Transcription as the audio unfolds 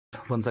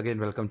Once again,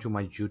 welcome to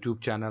my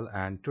YouTube channel,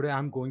 and today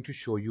I'm going to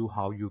show you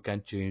how you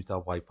can change the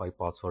Wi-Fi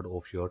password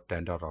of your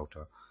Tenda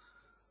router.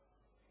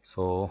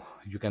 So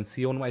you can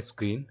see on my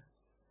screen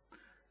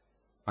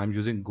I'm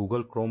using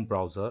Google Chrome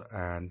browser,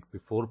 and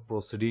before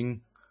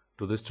proceeding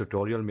to this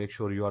tutorial, make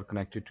sure you are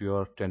connected to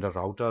your Tenda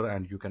router,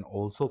 and you can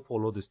also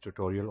follow this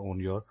tutorial on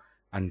your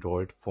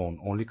Android phone.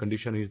 Only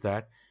condition is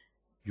that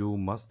you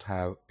must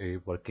have a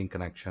working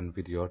connection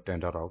with your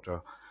Tenda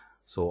router.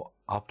 So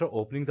after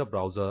opening the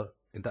browser,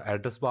 in the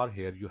address bar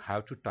here you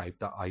have to type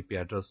the IP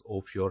address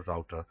of your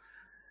router,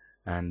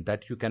 and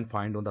that you can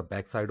find on the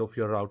back side of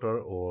your router,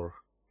 or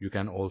you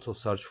can also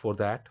search for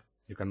that.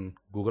 You can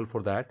Google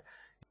for that.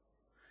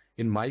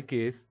 In my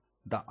case,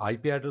 the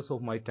IP address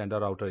of my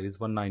Tenda router is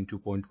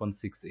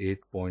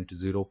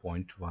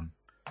 192.168.0.1.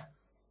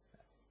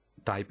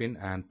 Type in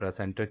and press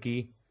enter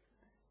key,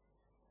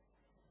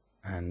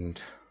 and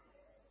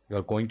you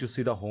are going to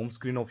see the home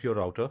screen of your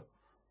router.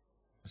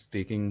 It's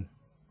taking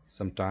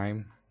some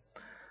time.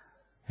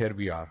 Here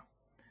we are.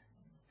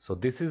 So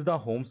this is the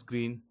home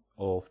screen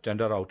of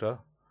Tenda router.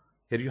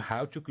 Here you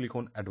have to click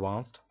on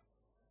advanced.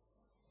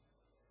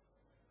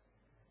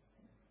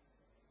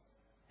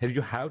 Here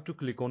you have to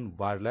click on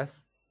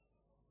wireless.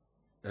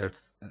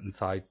 It's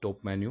inside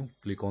top menu.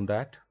 Click on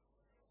that.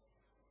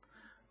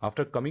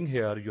 After coming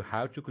here, you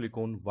have to click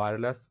on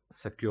wireless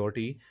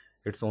security.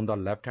 It's on the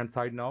left hand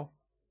side now.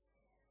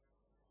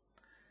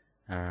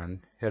 And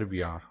here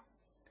we are.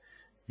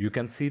 You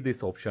can see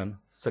this option,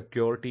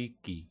 security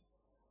key.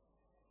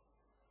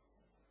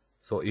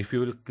 So if you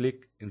will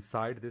click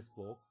inside this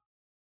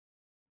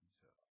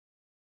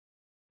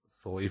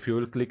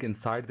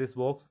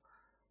box,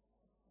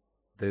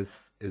 this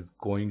is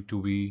going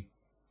to be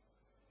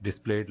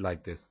displayed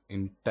like this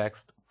in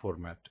text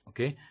format.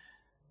 Okay,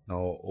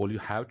 now all you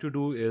have to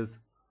do is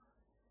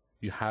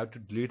you have to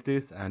delete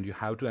this, and you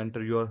have to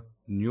enter your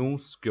new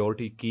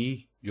security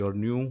key, your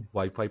new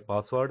Wi-Fi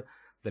password.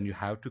 Then you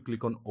have to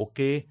click on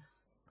OK,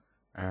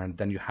 and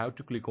then you have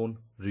to click on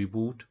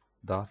reboot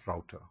the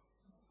router.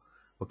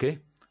 Okay,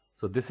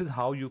 so this is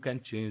how you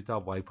can change the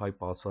Wi-Fi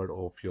password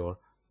of your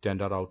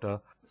Tenda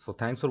router. So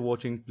thanks for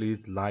watching.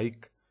 Please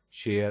like,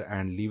 share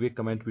and leave a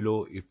comment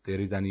below if there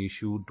is any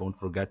issue. Don't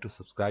forget to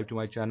subscribe to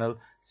my channel.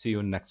 See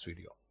you in next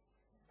video.